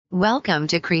Welcome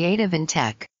to Creative in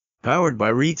Tech. Powered by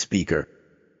ReadSpeaker.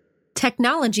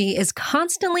 Technology is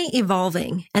constantly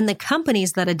evolving, and the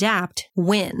companies that adapt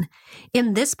win.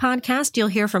 In this podcast, you'll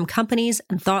hear from companies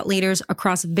and thought leaders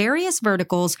across various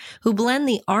verticals who blend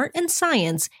the art and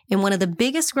science in one of the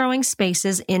biggest growing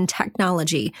spaces in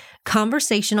technology,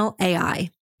 conversational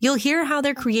AI. You'll hear how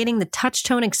they're creating the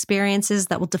touch-tone experiences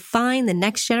that will define the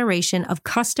next generation of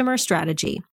customer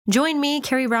strategy. Join me,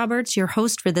 Carrie Roberts, your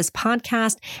host for this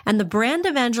podcast and the brand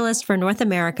evangelist for North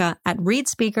America at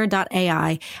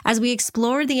ReadSpeaker.ai as we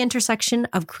explore the intersection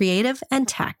of creative and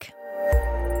tech.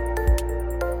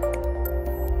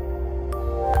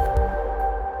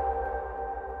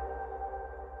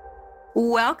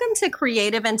 Welcome to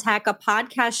Creative and Tech, a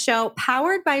podcast show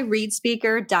powered by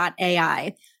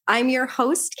ReadSpeaker.ai. I'm your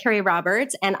host, Carrie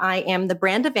Roberts, and I am the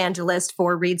brand evangelist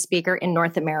for ReadSpeaker in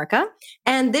North America.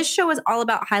 And this show is all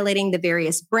about highlighting the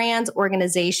various brands,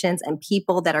 organizations, and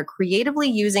people that are creatively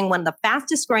using one of the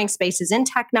fastest growing spaces in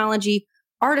technology,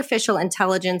 artificial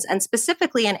intelligence, and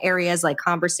specifically in areas like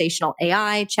conversational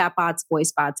AI, chatbots,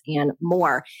 voice bots, and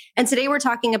more. And today we're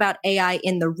talking about AI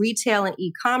in the retail and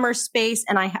e-commerce space.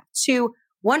 And I have two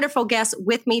wonderful guests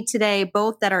with me today,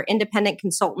 both that are independent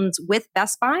consultants with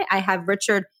Best Buy. I have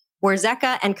Richard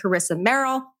Warzeka and Carissa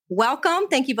Merrill. Welcome.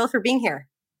 Thank you both for being here.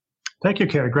 Thank you,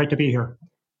 Carrie. Great to be here.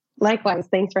 Likewise.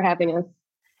 Thanks for having us.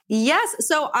 Yes.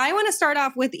 So I want to start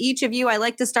off with each of you. I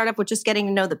like to start off with just getting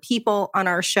to know the people on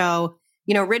our show.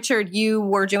 You know, Richard, you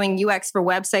were doing UX for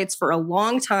websites for a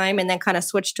long time and then kind of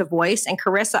switched to voice. And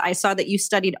Carissa, I saw that you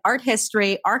studied art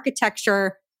history,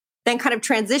 architecture, then kind of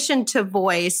transitioned to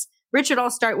voice. Richard, I'll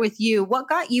start with you. What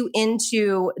got you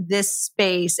into this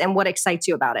space and what excites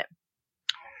you about it?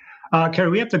 Carrie,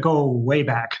 we have to go way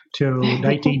back to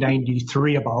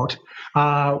 1993 about.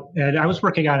 And I was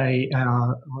working on a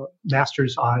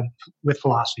master's with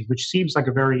philosophy, which seems like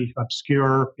a very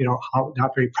obscure,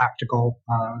 not very practical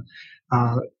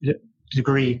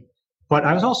degree. But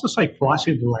I was also studying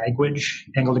philosophy of the language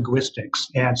and linguistics.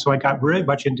 And so I got very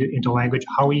much into language,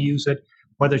 how we use it,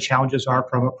 what the challenges are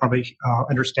from a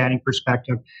understanding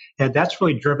perspective. And that's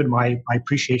really driven my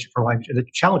appreciation for language and the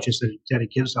challenges that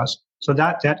it gives us. So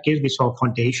that gave me sort of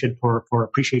foundation for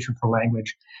appreciation for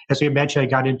language. As you mentioned, I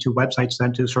got into websites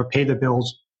then to sort of pay the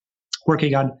bills,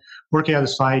 working on the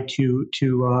side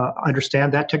to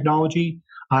understand that technology.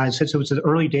 Since it was the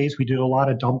early days, we did a lot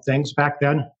of dumb things back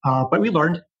then, but we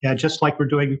learned, just like we're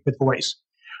doing with voice.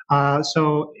 As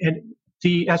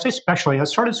I specialize, I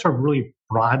started sort of really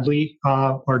broadly,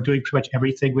 or doing pretty much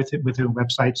everything within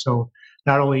websites. So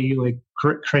not only like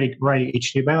writing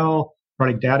HTML,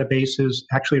 running databases,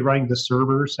 actually running the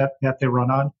servers that they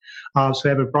run on. So I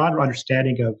have a broad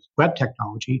understanding of web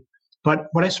technology. But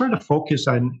what I started to focus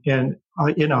on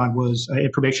was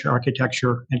information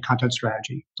architecture and content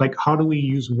strategy. Like, how do we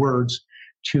use words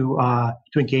to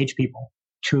engage people,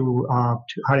 to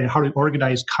how to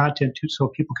organize content so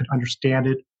people can understand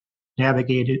it,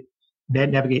 navigate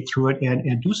through it,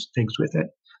 and do things with it.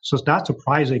 So it's not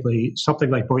surprisingly, something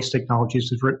like voice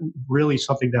technologies is really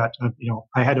something that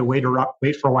I had to wait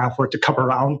for a while for it to come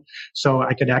around, so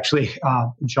I could actually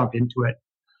jump into it.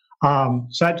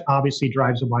 So that obviously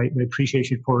drives my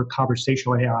appreciation for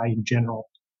conversational AI in general.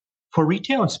 For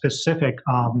retail in specific,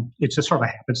 it's just sort of a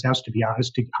happenstance, to be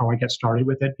honest, to how I get started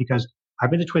with it, because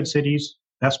I'm in the Twin Cities.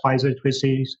 Best Buy's in the Twin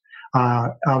Cities.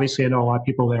 Obviously, I know a lot of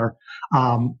people there.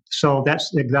 So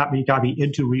got me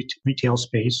into retail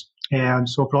space. And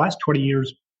so for the last 20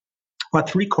 years, about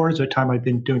 3/4 of the time I've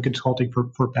been doing consulting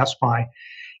for Best Buy.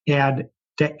 And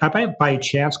I by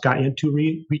chance got into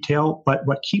retail, but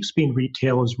what keeps me in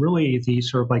retail is really the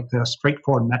sort of like the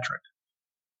straightforward metric.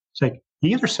 It's like you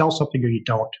either sell something or you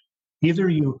don't. Either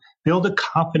you build a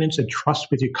confidence and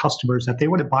trust with your customers that they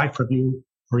want to buy from you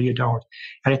or you don't.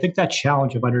 And I think that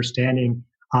challenge of understanding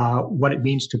what it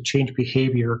means to change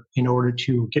behavior in order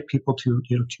to get people to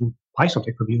buy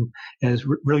something from you is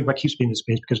really what keeps me in the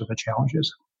space because of the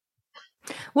challenges.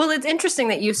 Well, it's interesting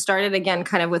that you started again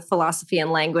kind of with philosophy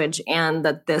and language, and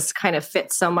that this kind of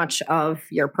fits so much of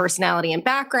your personality and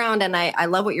background. And I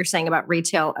love what you're saying about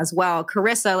retail as well.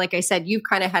 Carissa, like I said, you've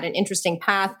kind of had an interesting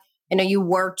path. I know you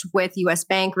worked with US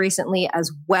Bank recently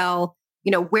as well.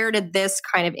 Where did this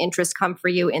kind of interest come for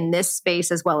you in this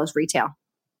space as well as retail?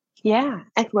 Yeah,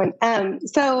 excellent.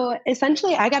 So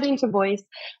essentially, I got into voice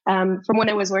from when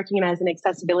I was working as an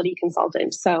accessibility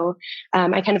consultant. So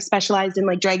I kind of specialized in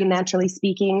like Dragon Naturally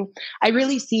Speaking. I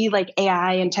really see like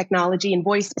AI and technology and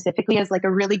voice specifically as like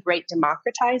a really great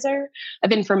democratizer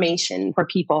of information for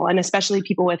people, and especially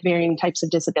people with varying types of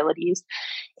disabilities.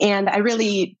 And I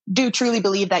really do truly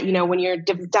believe that, when you're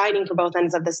dividing for both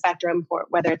ends of the spectrum, for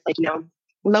whether it's like,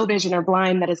 low vision or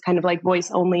blind that is kind of like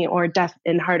voice only, or deaf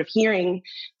and hard of hearing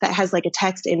that has like a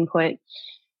text input,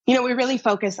 we really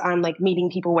focus on like meeting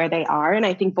people where they are. And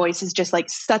I think voice is just like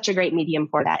such a great medium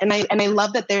for that. And I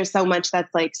love that there's so much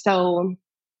that's like so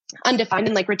undefined.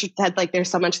 And like Richard said, like there's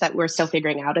so much that we're still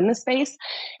figuring out in this space.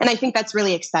 And I think that's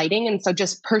really exciting. And so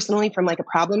just personally from like a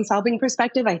problem solving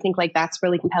perspective, I think like that's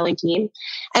really compelling to me.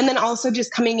 And then also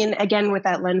just coming in again with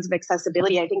that lens of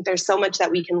accessibility, I think there's so much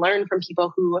that we can learn from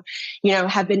people who,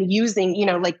 have been using,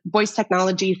 like voice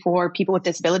technology for people with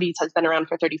disabilities has been around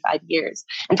for 35 years.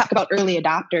 And talk about early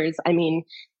adopters. I mean,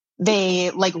 they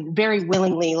like very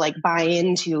willingly like buy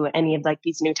into any of like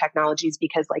these new technologies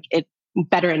because like it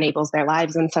better enables their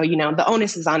lives. And so, the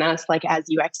onus is on us, like as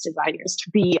UX designers, to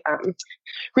be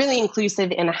really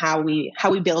inclusive in how we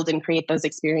build and create those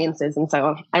experiences. And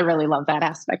so I really love that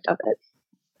aspect of it.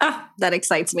 Oh, that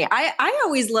excites me. I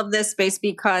always love this space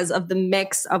because of the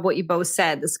mix of what you both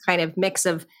said, this kind of mix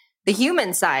of the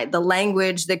human side, the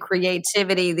language, the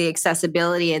creativity, the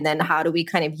accessibility, and then how do we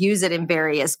kind of use it in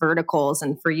various verticals.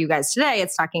 And for you guys today,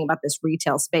 it's talking about this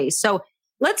retail space. So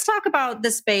let's talk about the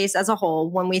space as a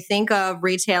whole. When we think of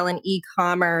retail and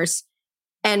e-commerce,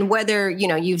 and whether,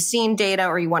 you've seen data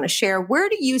or you want to share, where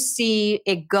do you see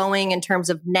it going in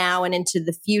terms of now and into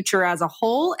the future as a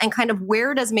whole? And kind of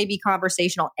where does maybe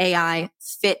conversational AI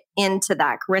fit into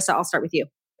that? Carissa, I'll start with you.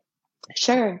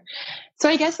 Sure. So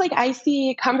I guess like I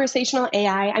see conversational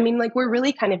AI, I mean, like we're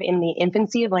really kind of in the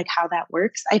infancy of like how that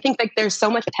works. I think like there's so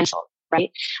much potential,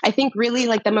 right? I think really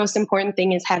like the most important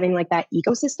thing is having like that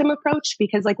ecosystem approach,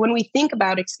 because like when we think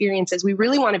about experiences, we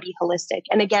really want to be holistic.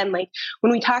 And again, like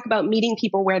when we talk about meeting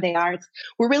people where they are,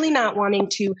 we're really not wanting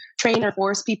to train or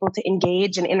force people to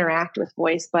engage and interact with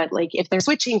voice. But like if they're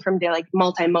switching from the like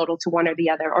multimodal to one or the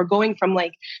other, or going from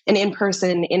like an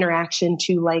in-person interaction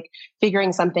to like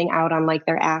figuring something out on like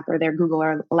their app or their Google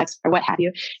or Alexa or what have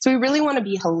you. So we really want to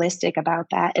be holistic about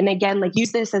that. And again, like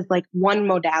use this as like one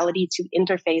modality to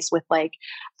interface with like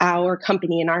our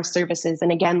company and our services.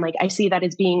 And again, like I see that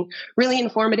as being really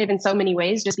informative in so many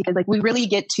ways, just because like we really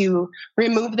get to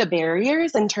remove the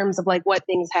barriers in terms of like what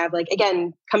things have, like,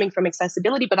 again, coming from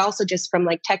accessibility, but also just from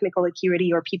like technical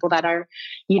acuity or people that are,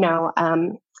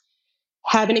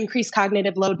 have an increased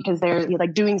cognitive load because they're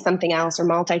like doing something else or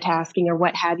multitasking or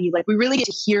what have you. Like we really get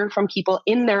to hear from people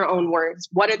in their own words.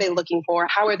 What are they looking for?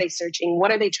 How are they searching?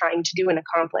 What are they trying to do and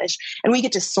accomplish? And we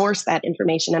get to source that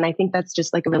information. And I think that's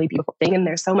just like a really beautiful thing. And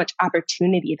there's so much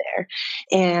opportunity there.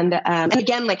 And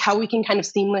again, like how we can kind of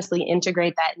seamlessly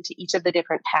integrate that into each of the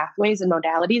different pathways and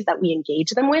modalities that we engage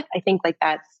them with. I think like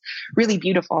that's really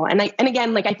beautiful. And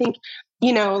again, like I think,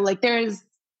 like there's,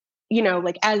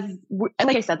 like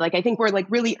I said, like I think we're like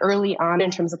really early on in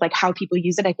terms of like how people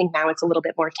use it. I think now it's a little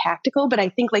bit more tactical, but I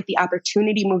think like the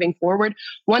opportunity moving forward,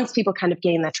 once people kind of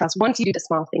gain that trust, once you do the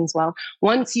small things well,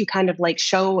 once you kind of like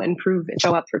show and prove and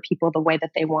show up for people the way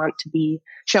that they want to be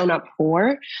shown up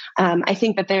for, I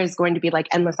think that there's going to be like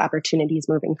endless opportunities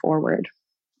moving forward.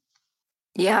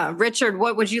 Yeah. Richard,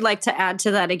 what would you like to add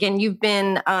to that? Again, you've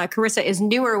been, Carissa is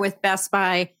newer with Best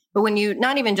Buy. But when you,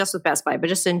 not even just with Best Buy, but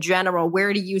just in general,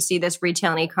 where do you see this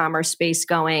retail and e-commerce space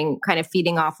going, kind of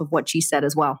feeding off of what she said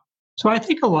as well? So I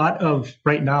think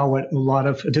right now,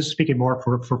 this is speaking more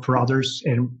for others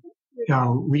and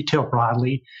retail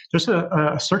broadly, there's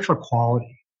a search for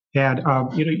quality. And,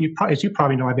 as you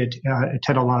probably know, I've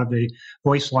attended a lot of the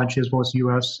voice lunches, both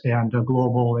US and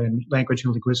global and language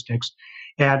and linguistics.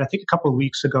 And I think a couple of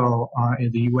weeks ago,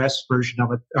 in the US version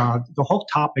of it, the whole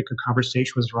topic of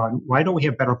conversation was around why don't we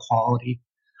have better quality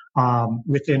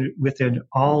within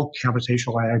all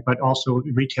conversational AI, but also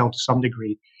retail to some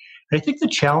degree. And I think the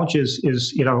challenge is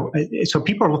so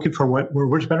people are looking for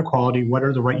where's better quality, what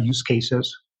are the right use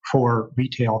cases for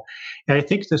retail. And I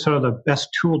think the best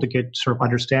tool to get sort of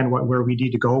understand where we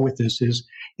need to go with this is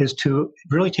to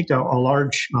really take a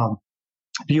large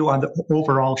view on the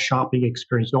overall shopping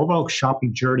experience, the overall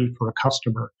shopping journey for a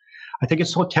customer. I think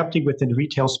it's so tempting within the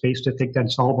retail space to think that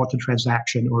it's all about the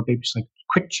transaction, or maybe just like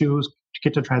quick choose to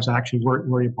get the transaction,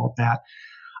 worry about that.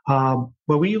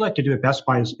 What we like to do at Best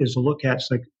Buy is to look at, it's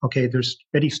like, okay, there's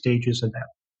many stages in that.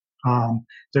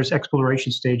 There's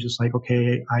exploration stages like,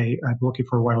 okay, I'm looking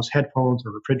for wireless headphones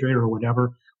or refrigerator or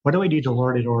whatever. What do I need to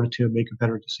learn in order to make a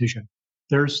better decision?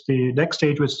 There's the next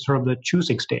stage, which is sort of the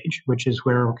choosing stage, which is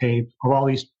where, okay, of all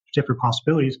these different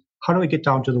possibilities, how do I get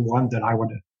down to the one that I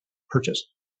want to purchase?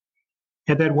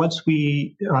 And then once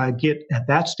we get at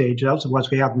that stage,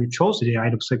 once we've chosen the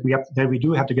items, like we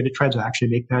do have to get a transaction,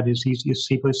 make that as easy, as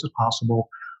seamless as possible.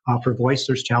 For voice,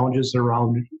 there's challenges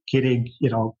around getting,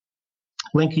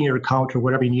 linking your account or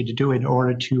whatever you need to do in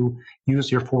order to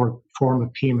use your form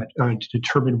of payment to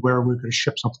determine where we're going to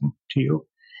ship something to you.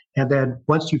 And then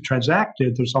once you've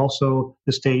transacted, there's also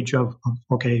the stage of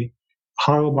okay,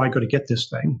 how am I going to get this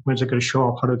thing? When's it going to show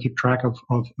up? How do I keep track of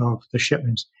the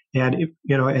shipments? And if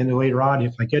and then later on,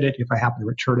 if I get it, if I happen to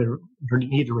return it or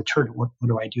need to return it, what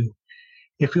do I do?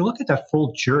 If you look at that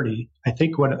full journey, I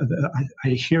think what I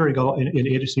hear in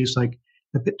industries like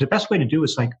the best way to do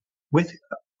is like with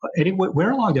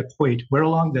where along that point, where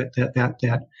along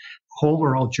that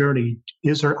overall journey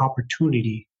is there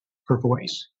opportunity for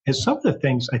voice? And some of the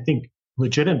things I think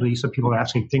legitimately, some people are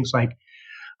asking things like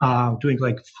doing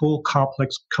like full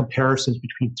complex comparisons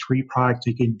between three products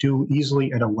you can do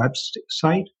easily at a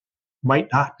website might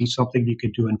not be something you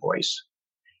could do in voice.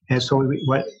 And so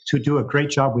to do a great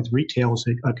job with retail is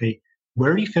okay,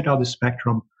 where do you fit on the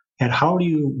spectrum, and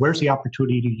where's the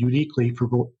opportunity uniquely for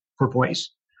voice?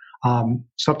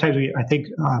 Sometimes I think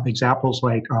examples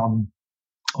like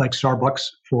Starbucks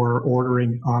for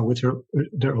ordering with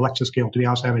their Alexa skill. To be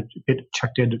honest, I haven't been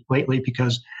checked in lately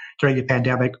because during the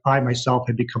pandemic, I myself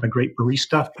had become a great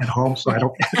barista at home, so I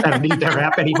don't need their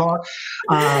app anymore.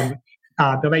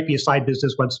 There might be a side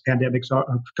business once pandemics are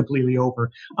completely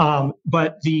over.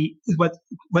 But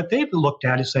what they've looked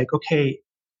at is like, okay,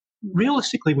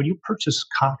 realistically, when you purchase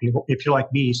coffee, if you're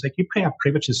like me, it's like you pay out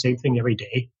pretty much the same thing every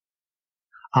day.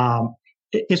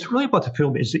 It's really about the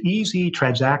film. It's the easy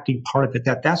transacting part of it.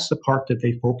 That's the part that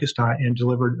they focused on and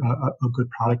delivered a good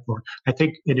product for. I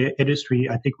think in industry,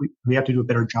 I think we have to do a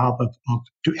better job of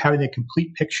having a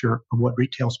complete picture of what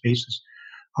retail space is,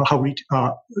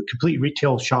 complete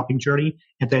retail shopping journey,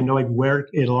 and then knowing where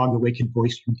it along the way can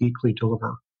voice uniquely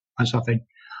deliver on something.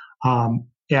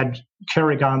 And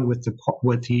carrying on with the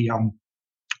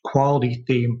quality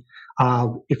theme,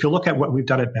 if you look at what we've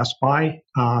done at Best Buy,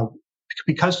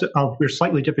 because we're a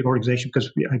slightly different organization because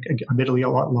we're admittedly a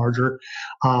lot larger,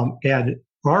 and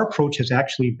our approach has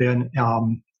actually been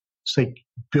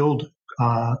build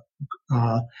a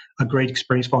great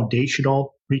experience,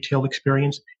 foundational retail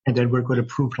experience, and then we're going to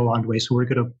improve it along the way. So we're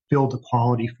going to build the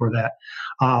quality for that.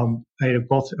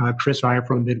 Both Chris and I are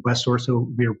from the Midwest, so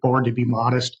we are born to be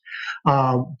modest.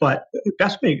 But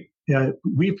Best Buy,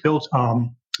 we've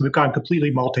gone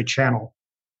completely multi-channel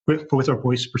with our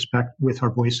voice perspective, with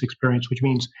our voice experience, which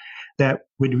means that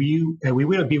when we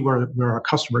want to be where our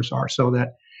customers are, so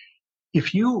that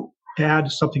if you add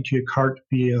something to your cart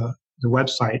via the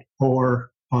website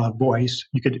or voice,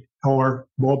 or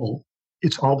mobile,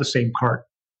 it's all the same cart.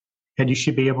 And you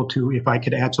should be able to, if I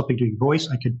could add something to your voice,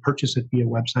 I could purchase it via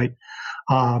website,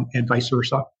 and vice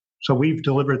versa. So we've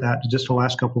delivered that just the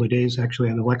last couple of days.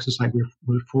 Actually, on the Alexa side,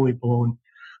 we're fully blown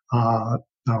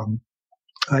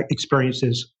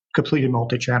experiences completely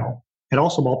multi-channel and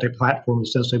also multi-platform. In the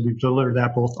sense that we've delivered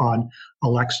that both on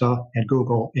Alexa and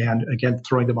Google. And again,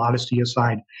 throwing the modesty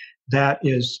aside, that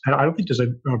is, I don't think there's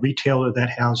a retailer that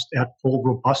has that full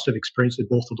robust of experience in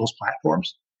both of those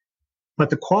platforms. But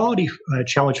the quality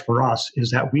challenge for us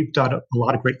is that we've done a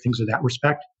lot of great things in that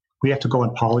respect. We have to go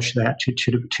and polish that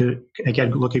to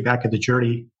again, looking back at the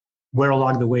journey, where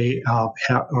along the way are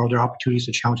there opportunities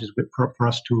and challenges for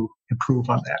us to improve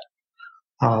on that.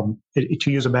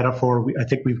 To use a metaphor, I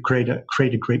think we've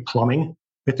created great plumbing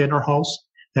within our house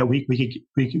that we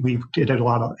did a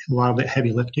lot of the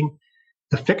heavy lifting.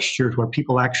 The fixtures where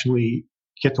people actually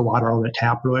get the water out of the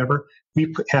tap or whatever,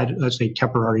 we had, let's say,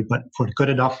 temporary, but for good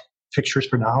enough fixtures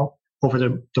for now. Over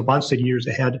the months and years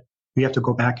ahead, we have to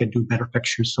go back and do better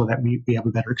fixtures so that we have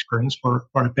a better experience or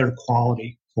a better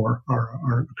quality for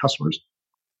our customers.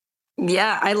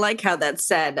 Yeah, I like how that's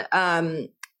said.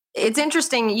 It's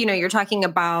interesting, you're talking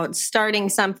about starting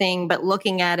something, but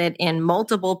looking at it in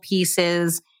multiple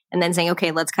pieces and then saying,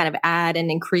 okay, let's kind of add and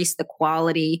increase the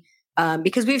quality.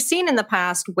 Because we've seen in the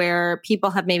past where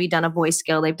people have maybe done a voice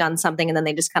skill, they've done something and then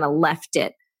they just kind of left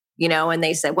it, and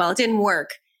they said, well, it didn't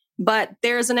work. But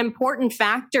there's an important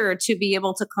factor to be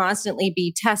able to constantly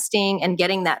be testing and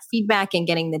getting that feedback and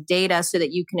getting the data so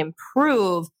that you can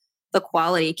improve the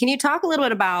quality. Can you talk a little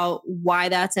bit about why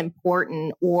that's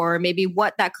important, or maybe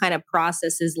what that kind of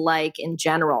process is like in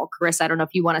general? Chris, I don't know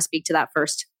if you want to speak to that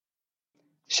first.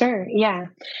 Sure. Yeah.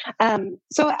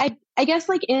 So I guess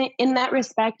like in that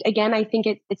respect, again, I think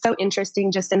it's so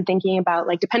interesting just in thinking about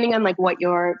like, depending on like what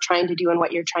you're trying to do and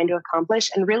what you're trying to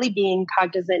accomplish, and really being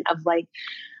cognizant of like,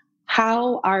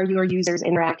 how are your users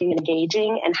interacting and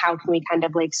engaging, and how can we kind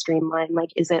of like streamline? Like,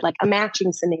 is it like a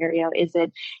matching scenario? Is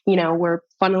it, we're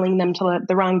funneling them to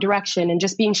the wrong direction, and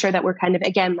just being sure that we're kind of,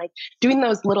 again, like doing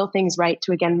those little things right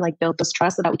to, again, like build this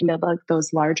trust so that we can build like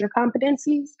those larger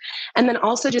competencies. And then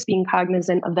also just being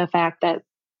cognizant of the fact that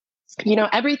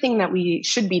everything that we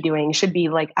should be doing should be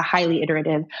like a highly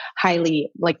iterative,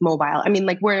 highly like mobile. I mean,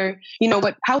 like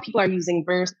how people are using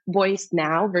voice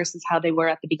now versus how they were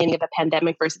at the beginning of the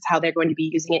pandemic versus how they're going to be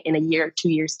using it in a year, 2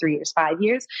 years, 3 years, 5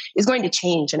 years is going to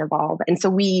change and evolve. And so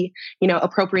we,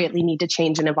 appropriately need to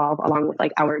change and evolve along with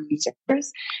like our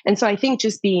users. And so I think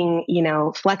just being,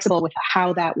 flexible with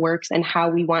how that works and how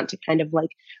we want to kind of like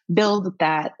build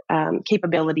that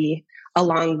capability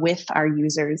along with our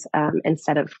users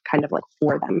instead of kind of like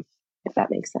for them, if that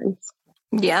makes sense.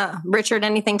 Yeah. Richard,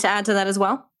 anything to add to that as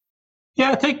well?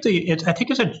 Yeah, I think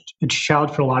it's a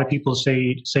challenge for a lot of people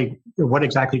to say what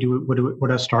exactly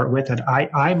would I start with? And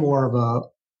I'm more of a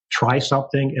try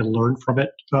something and learn from it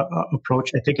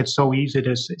approach. I think it's so easy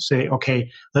to say, okay,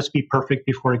 let's be perfect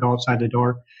before I go outside the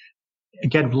door.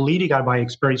 Again, leading on my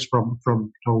experience from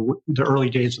the early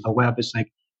days of the web is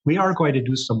like, we are going to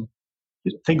do some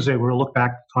things that we'll look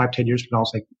back 5-10 years from now.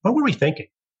 It's like, what were we thinking?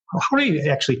 How do you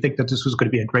actually think that this was going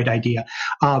to be a great idea?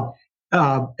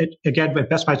 Again,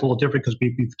 Best Buy is a little different because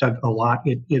we've done a lot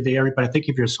in the area. But I think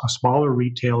if you're a smaller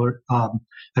retailer, I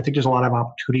think there's a lot of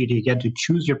opportunity again to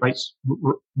choose your rights,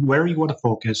 where you want to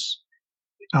focus.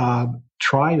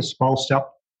 Try a small step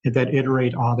and then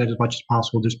iterate on that as much as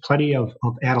possible. There's plenty of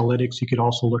analytics you could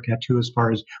also look at too, as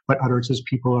far as what utterances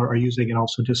people are using, and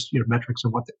also just metrics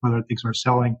of what other things are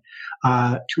selling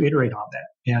to iterate on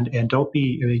that. And don't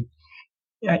be.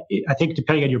 I think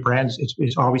depending on your brands,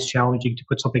 it's always challenging to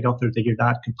put something out there that you're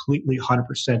not completely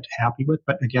 100% happy with.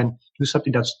 But again, do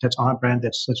something that's on brand,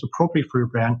 that's appropriate for your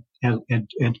brand, and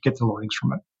get the learnings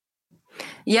from it.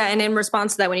 Yeah. And in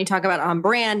response to that, when you talk about on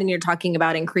brand and you're talking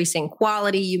about increasing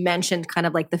quality, you mentioned kind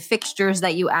of like the fixtures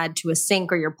that you add to a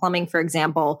sink or your plumbing, for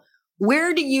example.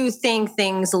 Where do you think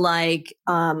things like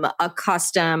a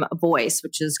custom voice,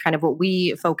 which is kind of what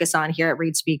we focus on here at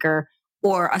ReadSpeaker,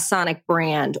 or a sonic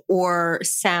brand or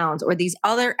sounds or these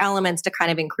other elements to kind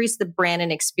of increase the brand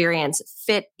and experience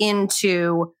fit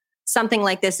into something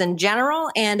like this in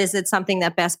general? And is it something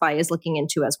that Best Buy is looking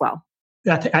into as well?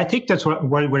 I think that's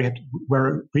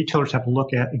where retailers have to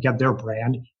look at, again, their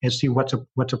brand and see what's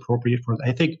appropriate for them.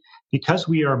 I think because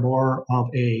we are more of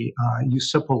a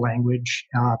use simple language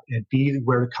and be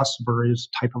where the customer is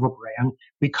type of a brand,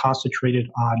 we concentrated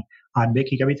on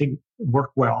making everything work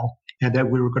well. And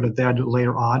then we were going to then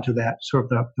layer on to that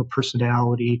sort of the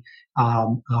personality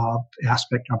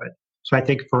aspect of it. So I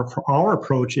think for our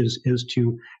approach is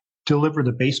to deliver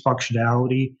the base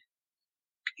functionality,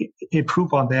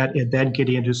 improve on that, and then get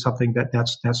into something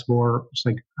that's more,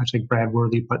 I think brand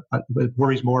worthy, but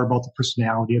worries more about the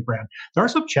personality of brand. There are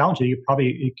some challenges you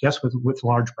probably guess with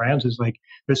large brands is like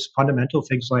there's fundamental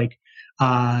things like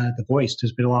the voice.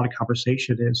 There's been a lot of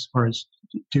conversation as far as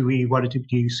do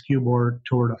you skew more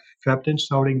toward a feminine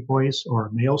sounding voice or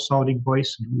a male sounding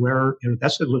voice, and where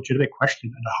that's a legitimate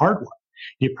question and a hard one.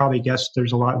 You probably guess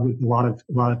there's a lot of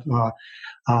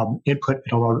input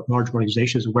in a lot of large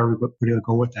organizations where we're going to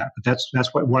go with that. But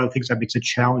that's one of the things that makes it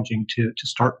challenging to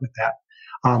start with that.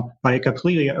 But I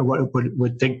completely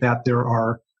would think that there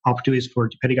are opportunities for,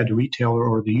 depending on the retailer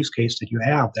or the use case that you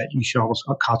have, that you should almost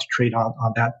concentrate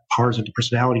on that part of the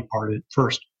personality part of it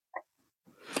first.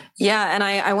 Yeah. And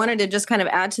I wanted to just kind of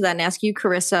add to that and ask you,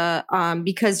 Carissa,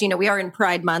 because, we are in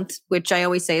Pride Month, which I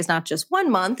always say is not just 1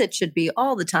 month, it should be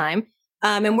all the time.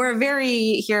 And we're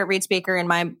here at ReadSpeaker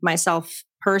and myself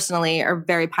personally are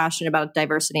very passionate about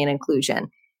diversity and inclusion.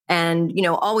 And,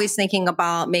 always thinking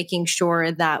about making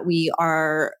sure that we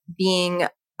are being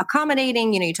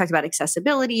accommodating. You talked about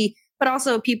accessibility, but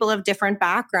also people of different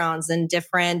backgrounds and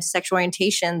different sexual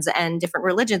orientations and different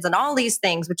religions and all these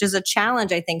things, which is a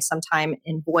challenge, I think, sometime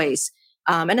in voice,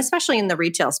 and especially in the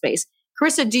retail space.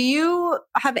 Carissa, do you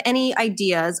have any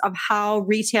ideas of how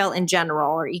retail in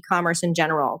general or e-commerce in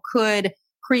general could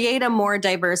create a more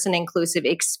diverse and inclusive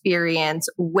experience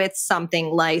with something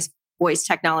like voice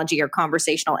technology or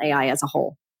conversational AI as a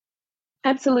whole?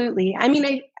 Absolutely. I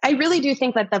mean, I really do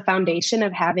think that the foundation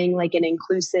of having like an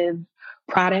inclusive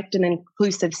product and an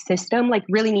inclusive system like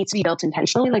really needs to be built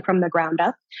intentionally, like from the ground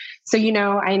up. So,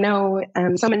 I know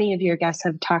so many of your guests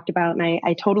have talked about, and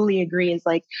I totally agree, is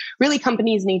like really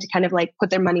companies need to kind of like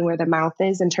put their money where their mouth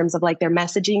is in terms of like their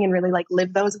messaging and really like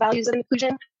live those values of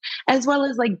inclusion, as well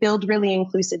as like build really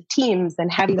inclusive teams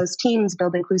and having those teams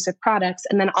build inclusive products.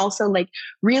 And then also like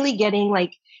really getting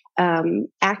like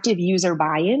active user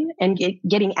buy-in and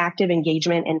getting active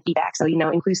engagement and feedback. So,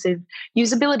 inclusive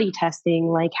usability testing,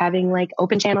 like having like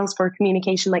open channels for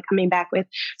communication, like coming back with.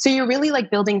 So you're really like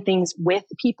building things with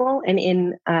people and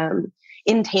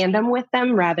in tandem with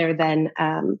them rather than,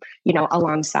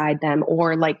 alongside them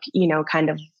or like, kind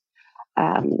of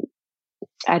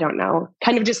I don't know,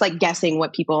 kind of just like guessing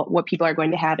what people are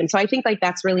going to have. And so I think like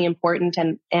that's really important.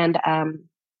 And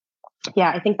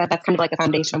I think that that's kind of like a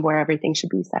foundation of where everything should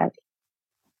be set.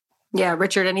 Yeah.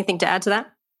 Richard, anything to add to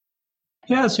that?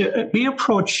 Yes, we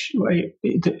approach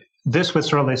this. What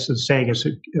Sterling is saying is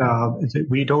that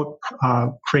we don't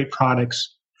create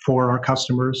products for our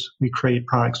customers. We create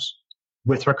products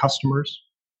with our customers.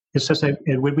 It says that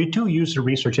when we do user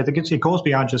research, I think it goes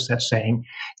beyond just that saying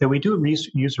that we do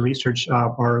user research.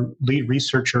 Our lead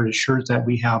researcher ensures that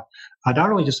we have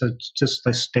not only just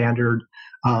the standard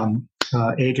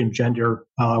age and gender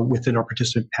within our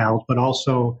participant panels, but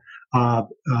also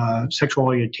sexual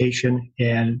orientation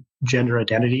and gender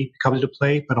identity comes into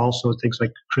play, but also things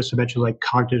like Chris mentioned, like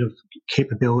cognitive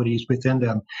capabilities within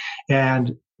them.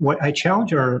 And what I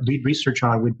challenge our lead research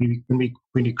on would be when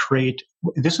we create,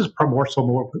 this is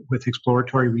more with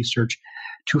exploratory research,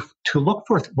 to look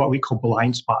for what we call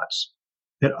blind spots.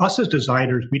 That us as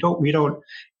designers, we don't,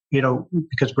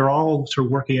 because we're all sort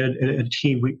of working in a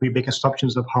team, we make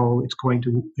assumptions of how it's going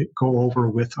to go over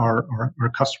with our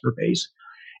customer base.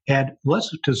 And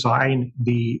let's design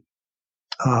the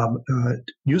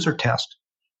user test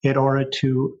in order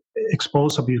to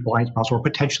expose some of these blind spots or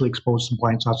potentially expose some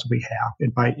blind spots that we have.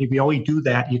 And if you only do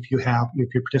that if your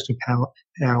participant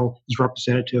panel is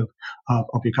representative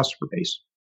of your customer base.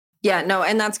 Yeah, no,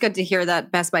 and that's good to hear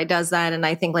that Best Buy does that. And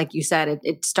I think, like you said,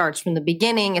 it starts from the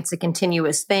beginning. It's a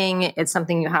continuous thing. It's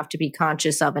something you have to be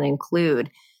conscious of and include.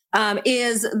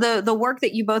 Is the work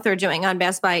that you both are doing on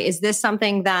Best Buy, is this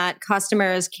something that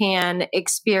customers can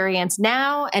experience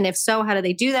now? And if so, how do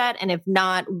they do that? And if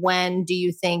not, when do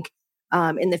you think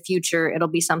in the future it'll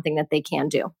be something that they can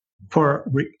do?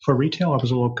 For retail, I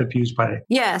was a little confused by it.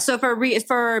 Yeah, so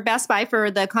for Best Buy,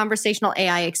 for the conversational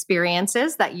AI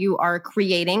experiences that you are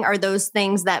creating, are those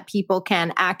things that people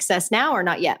can access now or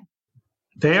not yet?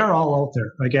 They are all out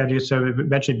there. Again, as I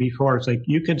mentioned before, it's like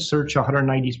you can search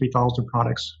 193,000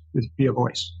 products via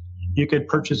voice. You can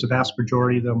purchase the vast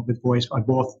majority of them with voice on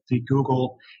both the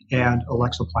Google and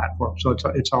Alexa platform. So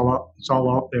it's all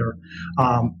out there.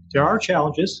 There are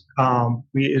challenges.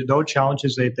 No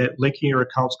challenges that linking your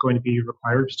account is going to be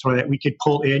required, so that we could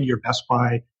pull in your Best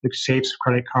Buy Safes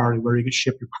credit card where you can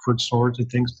ship your preferred stores and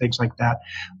things like that.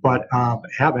 But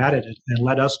have at it and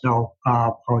let us know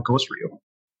how it goes for you.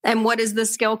 And what is the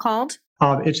skill called?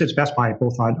 It's Best Buy,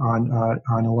 both on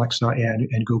Alexa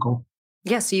and Google.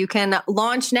 Yes, yeah, so you can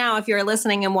launch now if you're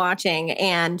listening and watching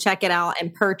and check it out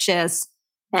and purchase.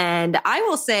 And I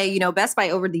will say, Best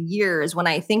Buy over the years, when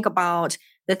I think about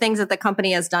the things that the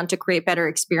company has done to create better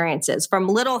experiences, from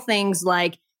little things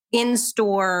like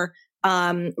in-store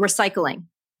recycling.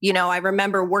 I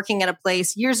remember working at a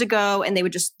place years ago and they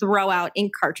would just throw out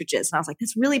ink cartridges. And I was like,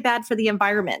 that's really bad for the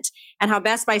environment. And how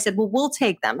Best Buy said, well, we'll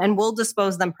take them and we'll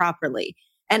dispose them properly.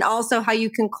 And also how you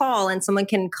can call and someone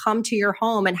can come to your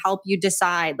home and help you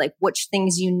decide like which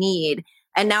things you need.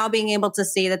 And now being able to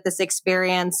see that this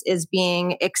experience is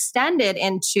being extended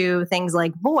into things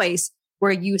like voice,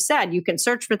 where you said you can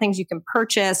search for things you can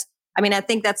purchase. I mean, I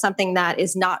think that's something that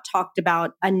is not talked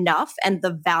about enough, and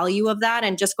the value of that.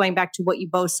 And just going back to what you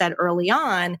both said early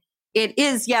on, it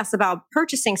is, yes, about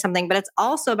purchasing something, but it's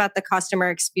also about the customer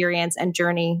experience and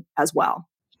journey as well.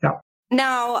 Yeah.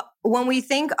 Now, when we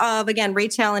think of, again,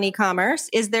 retail and e-commerce,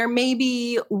 is there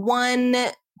maybe one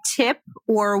tip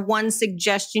or one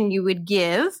suggestion you would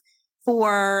give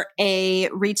for a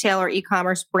retail or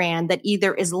e-commerce brand that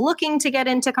either is looking to get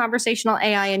into conversational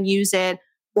AI and use it,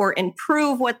 or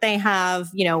improve what they have?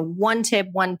 One tip,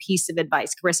 one piece of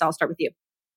advice. Carissa, I'll start with you.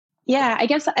 Yeah, I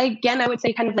guess, again, I would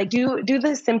say kind of like do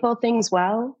the simple things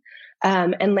well,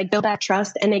 and like build that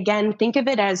trust. And again, think of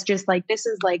it as just like, this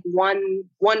is like one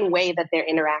way that they're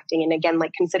interacting. And again,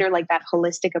 like consider like that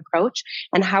holistic approach,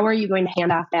 and how are you going to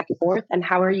hand off back and forth? And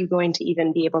how are you going to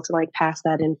even be able to like pass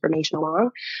that information along?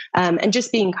 And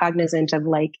just being cognizant of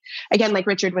like, again, like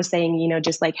Richard was saying,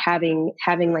 just like having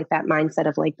like that mindset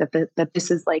of like that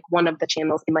this is like one of the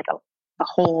channels in like a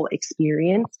whole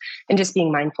experience, and just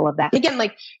being mindful of that. Again,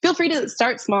 like feel free to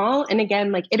start small, and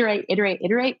again, like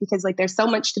iterate, because like there's so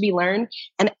much to be learned,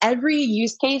 and every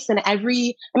use case and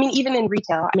even in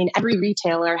retail, every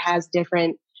retailer has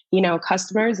different,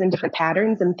 customers and different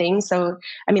patterns and things. So,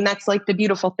 that's like the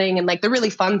beautiful thing. And like the really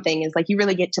fun thing is like, you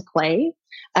really get to play.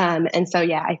 And so,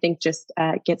 yeah, I think just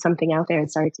get something out there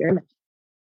and start experimenting.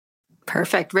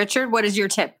 Perfect. Richard, what is your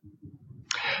tip?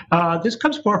 This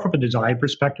comes more from a design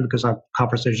perspective, because I'm a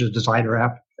conversation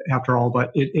designer after all,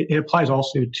 but it applies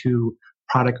also to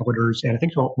product owners and I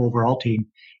think to the overall team.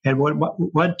 And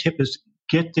one tip is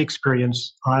get the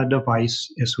experience on a device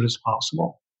as soon as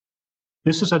possible.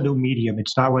 this is a new medium.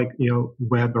 It's not like,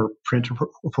 web or print or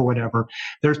for whatever.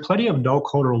 There's plenty of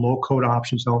no-code or low-code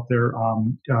options out there.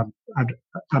 I'm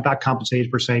not compensated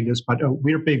for saying this, but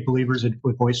we're big believers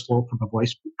with VoiceFlow from a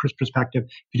voice perspective.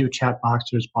 If you do Chatbox,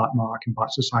 there's BotMock and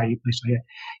Bot Society, places like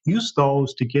that. Use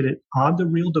those to get it on the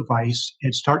real device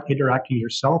and start interacting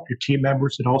yourself, your team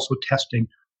members, and also testing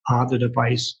on the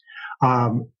device.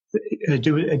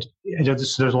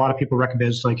 There's a lot of people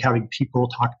recommend like having people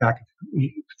talk back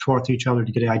and forth to each other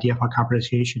to get an idea of how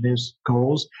conversation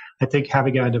goes. I think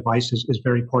having a device is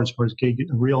very important as far as getting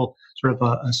a real sort of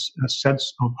a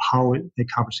sense of how the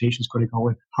conversation is going to go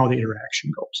and how the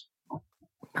interaction goes.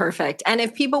 Perfect. And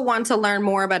if people want to learn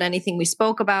more about anything we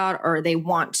spoke about, or they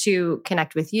want to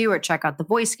connect with you or check out the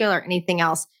VoiceScale or anything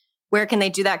else, where can they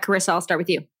do that? Carissa, I'll start with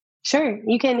you. Sure.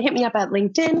 You can hit me up at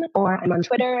LinkedIn, or I'm on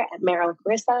Twitter at Meryl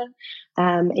Carissa.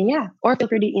 Or feel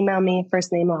free to email me,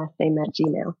 first name, last name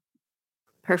 @gmail.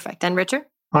 Perfect. And Richard?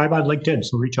 I'm on LinkedIn,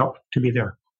 so reach out to me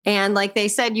there. And like they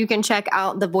said, you can check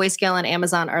out the VoiceScale on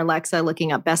Amazon or Alexa,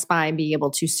 looking up Best Buy and be able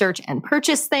to search and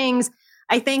purchase things.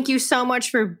 I thank you so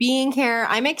much for being here.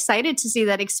 I'm excited to see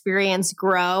that experience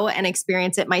grow and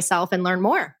experience it myself and learn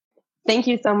more. Thank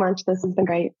you so much. This has been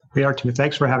great. We are too.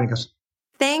 Thanks for having us.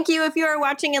 Thank you. If you are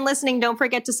watching and listening, don't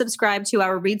forget to subscribe to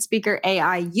our ReadSpeaker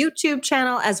AI YouTube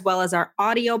channel, as well as our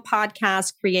audio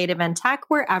podcast, Creative and Tech,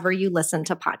 wherever you listen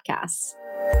to podcasts.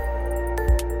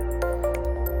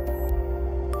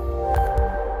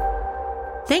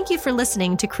 Thank you for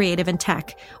listening to Creative and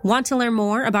Tech. Want to learn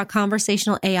more about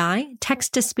conversational AI,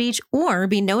 text-to-speech, or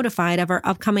be notified of our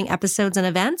upcoming episodes and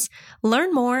events?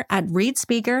 Learn more at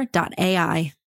readspeaker.ai.